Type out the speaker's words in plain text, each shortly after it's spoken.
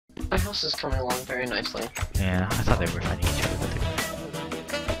My house is coming along very nicely. Yeah, I thought they were fighting each other, but they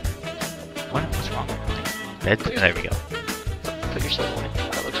weren't. What's wrong with my bed? There we go. Put yourself away.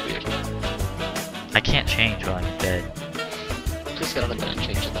 That looks weird. I can't change while I'm in bed. Please get out of bed and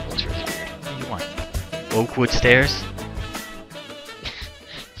change it. That looks really weird. What do you want? Oakwood stairs?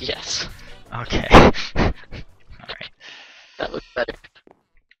 Yes. Okay. Alright. That looks better.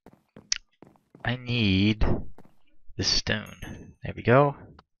 I need the stone. There we go.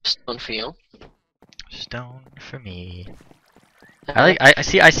 Stone for you. Stone for me. I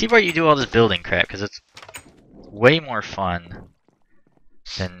see why you do all this building crap, because it's way more fun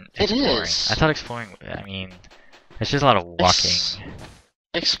than exploring. It is. I thought exploring, I mean, it's just a lot of walking.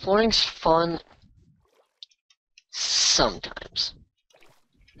 Exploring's fun sometimes,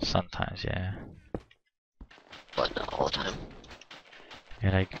 Sometimes, yeah. but not all the time.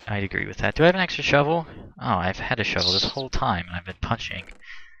 And I'd agree with that. Do I have an extra shovel? Oh, I've had a shovel this whole time, and I've been punching.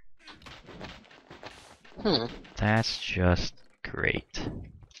 That's just great.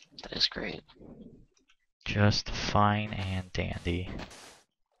 That is great. Just fine and dandy.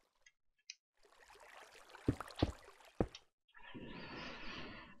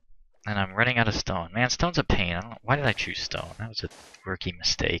 And I'm running out of stone. Man, stone's a pain. I don't know. Why did I choose stone? That was a rookie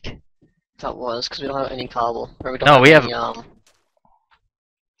mistake. That was because we don't have any cobble, or we don't. No, have we have any,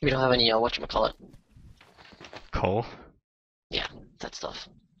 we don't have any whatchamacallit. coal. Yeah, that stuff.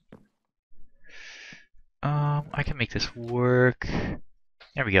 I can make this work.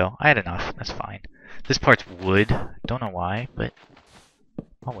 There we go. I had enough. That's fine. This part's wood. Don't know why, but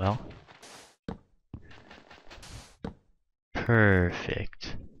oh well.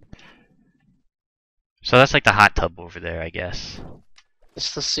 Perfect. So that's like the hot tub over there, I guess.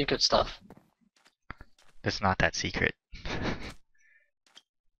 It's the secret stuff. It's not that secret.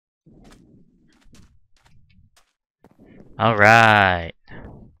 Alright.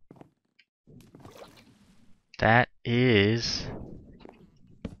 That is...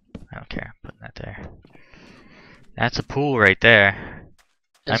 I don't care, I'm putting that there. That's a pool right there.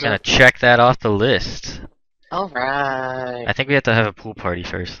 I'm gonna check that off the list. Alright. I think we have to have a pool party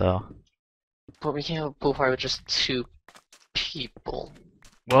first, though. But we can't have a pool party with just 2 people.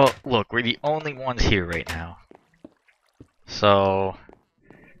 Well, look, we're the only ones here right now. So...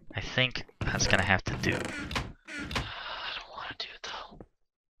 I think that's gonna have to do. I don't want to do it though.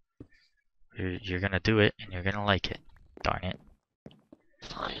 You're gonna do it, and you're gonna like it. Darn it.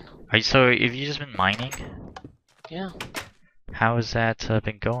 Fine. So, have you just been mining? Yeah. How has that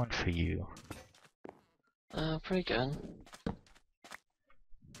been going for you? Pretty good.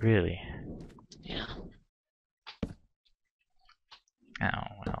 Really? Yeah. Oh,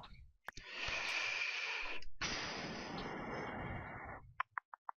 well.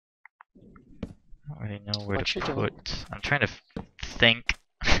 I don't really know where What to you put. doing? I'm trying to think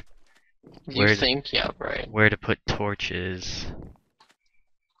You think? Yeah, right. where to put torches.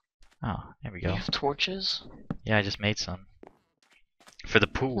 Oh, there we You go. have torches? Yeah, I just made some. For the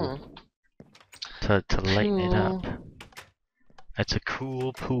pool. Hmm. To lighten it up. Cool. That's a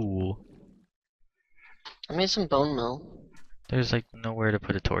cool pool. I made some bone meal. There's like nowhere to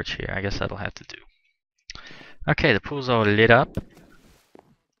put a torch here. I guess that'll have to do. Okay, the pool's all lit up. Do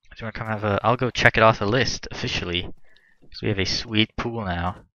you want to come have a... I'll go check it off the list officially. Because we have a sweet pool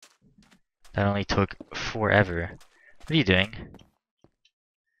now. That only took forever. What are you doing?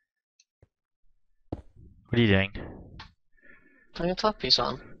 What are you doing? Putting a top piece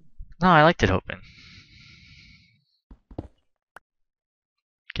on. No, I liked it open.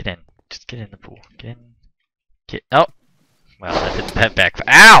 Get in. Just get in the pool. Get in. Get... Oh! Well, that back...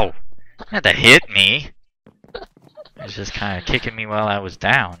 Ow! Not that hit me! It was just kind of kicking me while I was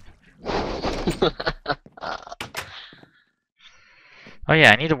down. Oh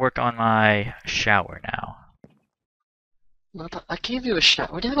yeah, I need to work on my shower now. I gave you a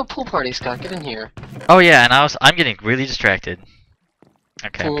shot. We didn't have a pool party, Scott. Get in here. Oh yeah, and I'm getting really distracted.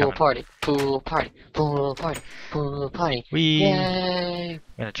 Okay, I'm Pool coming. party, pool party, pool party, pool party. Whee! Yay! I'm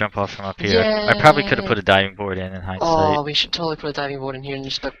gonna jump off from up here. I probably could have put a diving board in hindsight. Oh, we should totally put a diving board in here and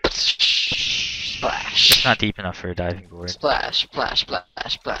just like splash. It's not deep enough for a diving board. Splash, splash, splash,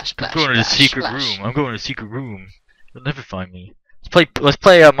 splash, splash. I'm going to the splash, secret splash. room. I'm going to the secret room. You'll never find me. Let's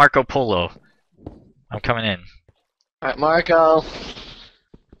play Marco Polo. I'm coming in. Alright, Marco.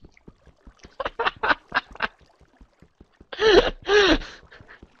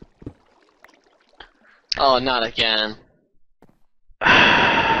 Oh, not again. I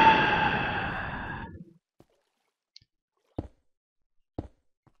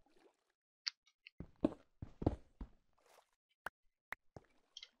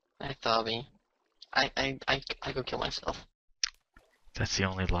thought me. I go kill myself. That's the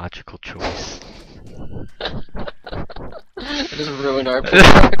only logical choice. It just ruined our pool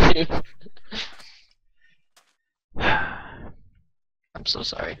party. I'm so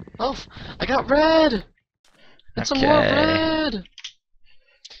sorry. Oh, I got red! It's some more Okay. red!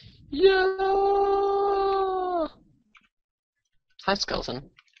 Yeah! Hi, skeleton.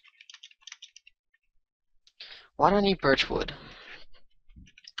 Why do I need birchwood?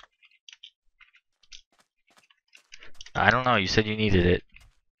 I don't know, you said you needed it.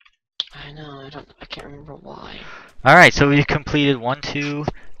 I know, I can't remember why. Alright, so we've completed 1, 2,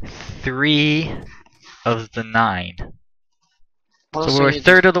 3 of the 9. What So else do we're we a need to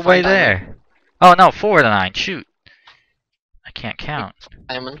third of the way find diamond? there. Oh no, 4 of the 9, shoot. I can't count.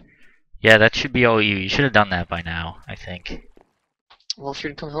 Diamond. Yeah, that should be all you. You should have done that by now, I think. Well, if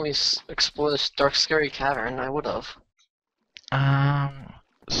you'd come help me explore this dark, scary cavern, I would have.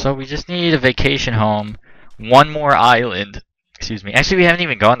 So we just need a vacation home, one more island. Excuse me. Actually, we haven't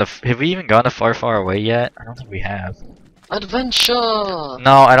even gone to. Have we even gone to far, far away yet? I don't think we have. Adventure!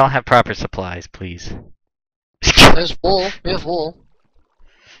 No, I don't have proper supplies, please. There's wool. We have wool.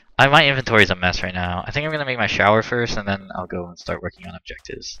 My inventory's a mess right now. I think I'm gonna make my shower first, and then I'll go and start working on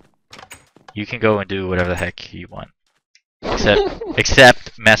objectives. You can go and do whatever the heck you want,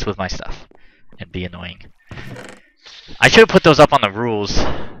 except mess with my stuff and be annoying. I should have put those up on the rules.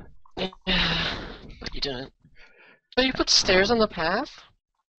 But you didn't. So you put stairs on the path?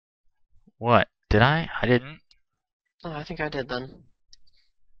 What? Did I? I didn't. Oh, I think I did then.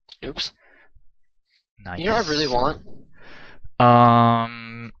 Oops. Nice. You know what I really want?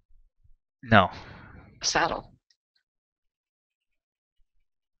 No. A saddle.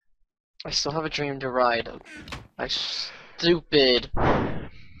 I still have a dream to ride a stupid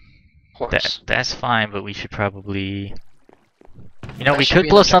horse. That's fine, but we should probably... You know, That we should could be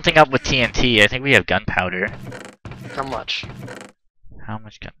an blow something up with TNT. I think we have gunpowder. How much? How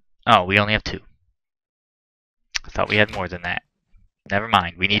much gun? Oh, we only have 2. I thought we had more than that. Never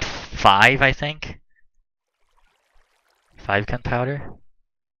mind. We need 5, I think. 5 gunpowder.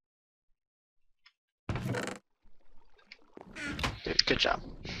 Dude, good job.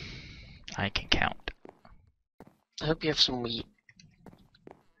 I can count. I hope you have some wheat.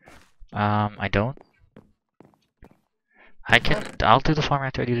 I don't. I'll do the farm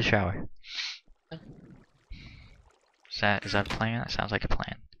after I do the shower. Is that a plan? That sounds like a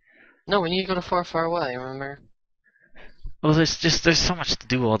plan. No, we need to go to far, far away, remember? Well, there's so much to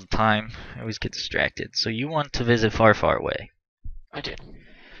do all the time. I always get distracted. So you want to visit far, far away. I did.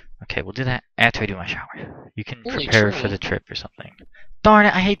 Okay, we'll do that after I do my shower. You can Holy prepare for tree. the trip or something. Darn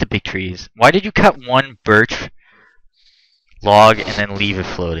it, I hate the big trees. Why did you cut one birch log and then leave it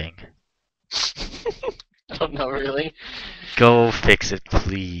floating? I don't know, really. Go fix it,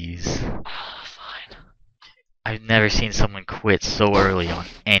 please. Fine. I've never seen someone quit so early on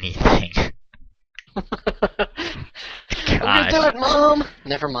anything. I'm gonna Gosh. do it, Mom!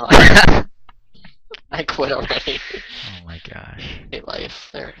 Never mind. I quit already. Oh my gosh. Hey, life.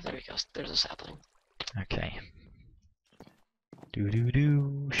 There we go. There's a sapling. Okay.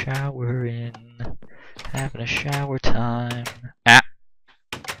 Do showering. Having a shower time. Ah!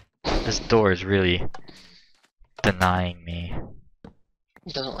 This door is really denying me.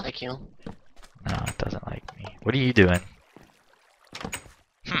 He doesn't like you. No, it doesn't like me. What are you doing?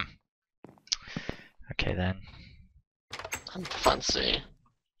 Okay then. I'm fancy.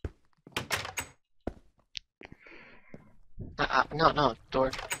 No,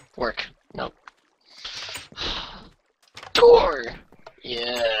 door. Work. No. Door!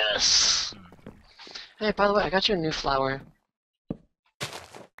 Yes! Hey, by the way, I got you a new flower.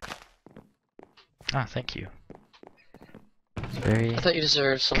 Ah, thank you. It's very I thought you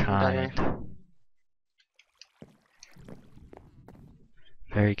deserved something better. kind.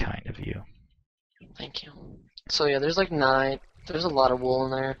 Very kind of you. Thank you. So yeah, there's like 9. There's a lot of wool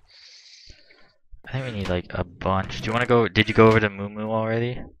in there. I think we need like a bunch. Do you want to go? Did you go over to Moo Moo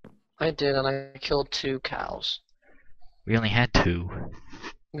already? I did, and I killed 2 cows. We only had 2.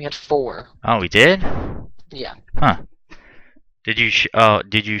 We had 4. Oh, we did? Yeah, Huh. Did you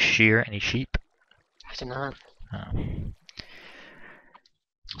did you shear any sheep? I did not. Oh.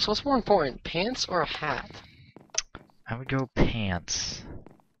 So what's more important, pants or a hat? I would go pants.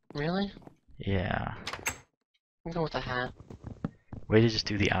 Really? Yeah. I'm going with a hat. Way to just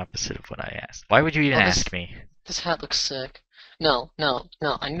do the opposite of what I asked. Why would you even Oh, ask me? This hat looks sick. No.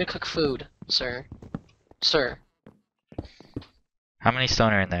 I need to cook food, sir. Sir. How many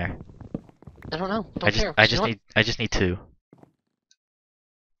stone are in there? I don't know. Don't care. I You know what? just need 2.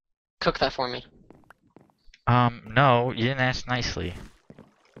 Cook that for me. No, you didn't ask nicely.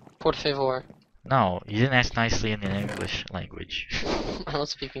 Por favor. No, you didn't ask nicely in the English language. I don't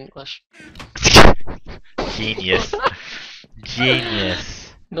speak English. Genius.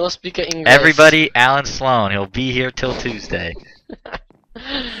 Genius. No speak English. Everybody, Alan Sloan. He'll be here till Tuesday.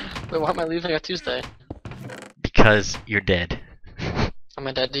 Wait, why am I leaving on Tuesday? Because you're dead. Am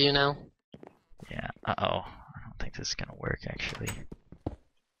I dead to you now? Yeah, uh-oh. I don't think this is gonna work, actually.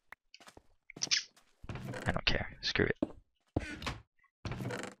 I don't care. Screw it.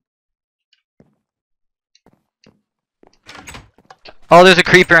 Oh, there's a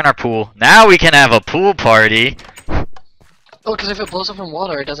creeper in our pool. Now we can have a pool party! Oh, because if it blows up in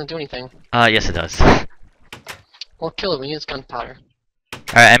water, it doesn't do anything. Yes it does. Well, kill it. We need its gunpowder.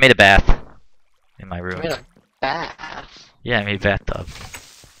 Alright, I made a bath. In my room. I made a bath. Yeah, I made a bathtub.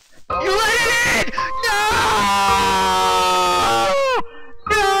 Oh. You let it in! No!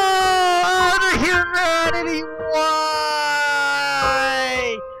 No! The humanity! Why?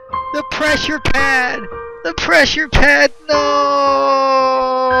 The pressure pad! The pressure pad! No!